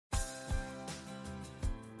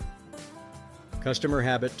Customer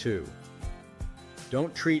habit 2.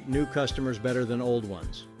 Don't treat new customers better than old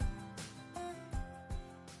ones.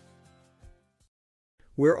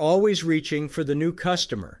 We're always reaching for the new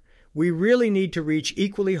customer. We really need to reach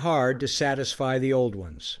equally hard to satisfy the old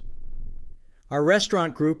ones. Our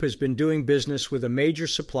restaurant group has been doing business with a major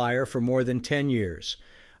supplier for more than 10 years.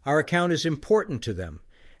 Our account is important to them,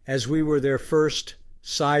 as we were their first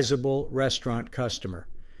sizable restaurant customer.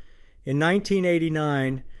 In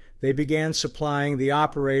 1989, they began supplying the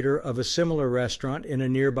operator of a similar restaurant in a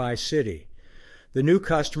nearby city. The new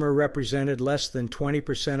customer represented less than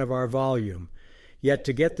 20% of our volume, yet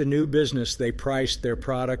to get the new business, they priced their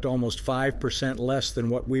product almost 5% less than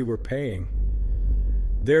what we were paying.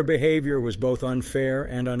 Their behavior was both unfair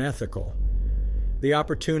and unethical. The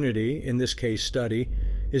opportunity, in this case study,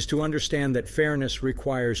 is to understand that fairness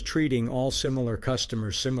requires treating all similar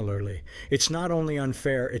customers similarly. It's not only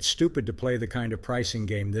unfair, it's stupid to play the kind of pricing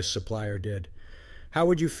game this supplier did. How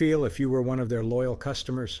would you feel if you were one of their loyal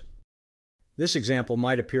customers? This example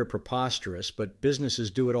might appear preposterous, but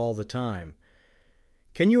businesses do it all the time.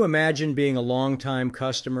 Can you imagine being a long-time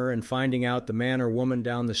customer and finding out the man or woman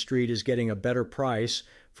down the street is getting a better price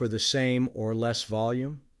for the same or less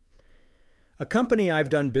volume? A company I've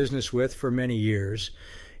done business with for many years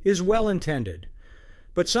is well-intended,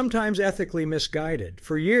 but sometimes ethically misguided.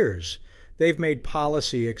 For years, they've made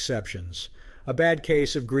policy exceptions, a bad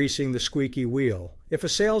case of greasing the squeaky wheel. If a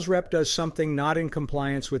sales rep does something not in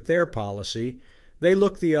compliance with their policy, they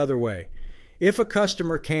look the other way. If a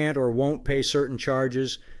customer can't or won't pay certain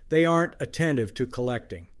charges, they aren't attentive to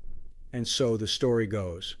collecting. And so the story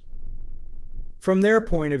goes. From their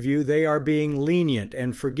point of view, they are being lenient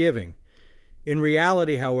and forgiving. In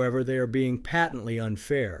reality, however, they are being patently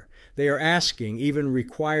unfair. They are asking, even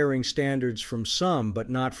requiring standards from some,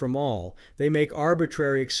 but not from all. They make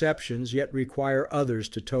arbitrary exceptions, yet require others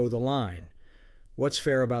to toe the line. What's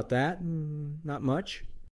fair about that? Not much.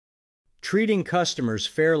 Treating customers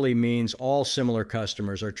fairly means all similar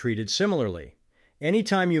customers are treated similarly.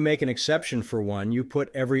 Anytime you make an exception for one, you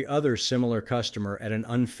put every other similar customer at an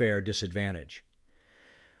unfair disadvantage.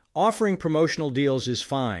 Offering promotional deals is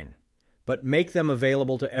fine, but make them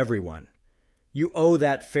available to everyone. You owe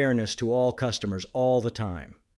that fairness to all customers all the time.